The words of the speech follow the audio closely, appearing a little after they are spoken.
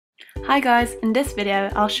Hi guys, in this video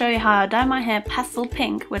I'll show you how I dye my hair pastel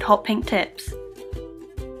pink with hot pink tips.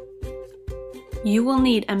 You will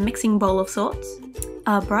need a mixing bowl of sorts,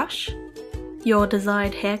 a brush, your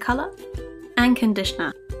desired hair colour, and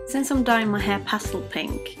conditioner. Since I'm dyeing my hair pastel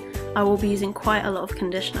pink, I will be using quite a lot of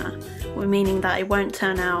conditioner, meaning that it won't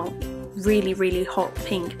turn out really hot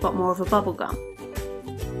pink but more of a bubblegum.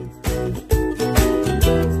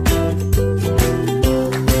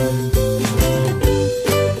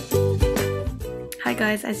 Hi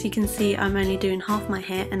guys, as you can see I'm only doing half my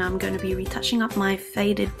hair and I'm going to be retouching up my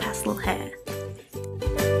faded pastel hair.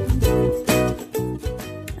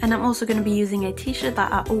 And I'm also going to be using a t-shirt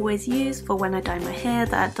that I always use for when I dye my hair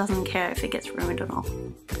that doesn't care if it gets ruined or not.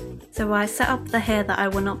 So I set up the hair that I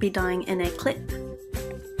will not be dyeing in a clip.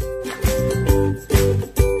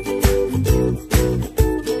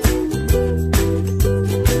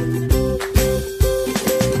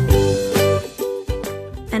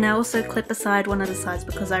 And I also clip aside one of the sides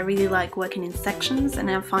because I really like working in sections and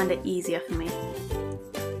I find it easier for me.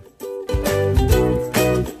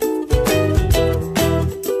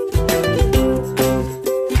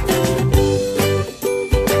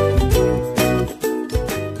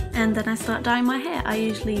 And then I start dyeing my hair. I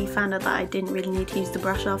usually found out that I didn't really need to use the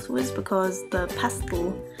brush afterwards because the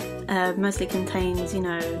pastel mostly contains,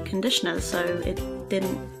 conditioner, so it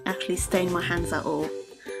didn't actually stain my hands at all.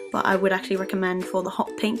 But I would actually recommend for the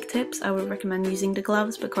hot pink tips, I would recommend using the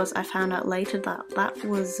gloves because I found out later that that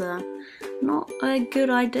was not a good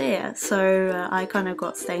idea. So I kind of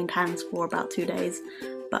got stained hands for about 2 days,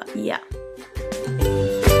 but yeah.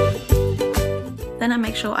 Then I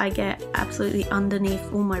make sure I get absolutely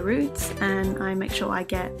underneath all my roots and I make sure I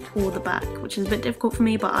get all the back, which is a bit difficult for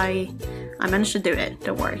me, but I managed to do it,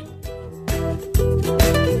 don't worry.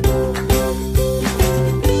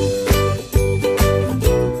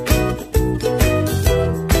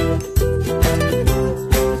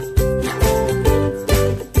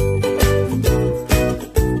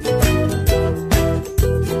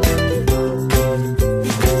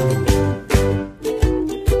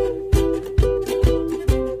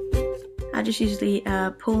 I just usually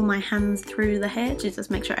pull my hands through the hair to just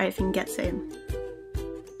make sure everything gets in.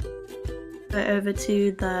 Go over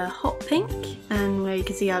to the hot pink, and where you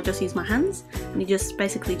can see I'll just use my hands and you just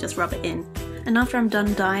basically just rub it in. And after I'm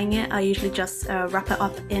done dyeing it, I usually just wrap it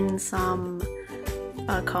up in some,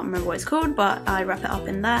 I can't remember what it's called, but I wrap it up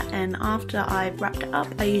in that, and after I've wrapped it up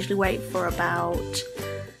I usually wait for about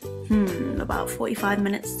 45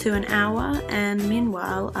 minutes to an hour, and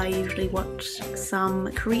meanwhile I usually watch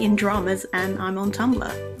some Korean dramas and I'm on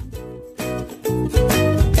Tumblr.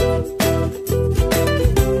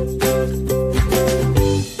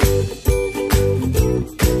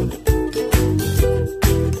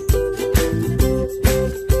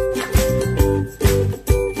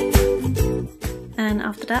 And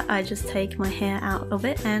after that I just take my hair out of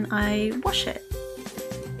it and I wash it.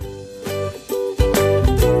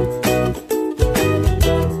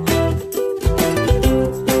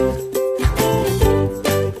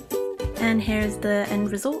 And here's the end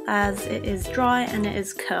result as it is dry and it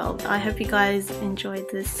is curled. I hope you guys enjoyed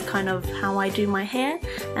this kind of how I do my hair,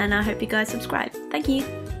 and I hope you guys subscribe. Thank you!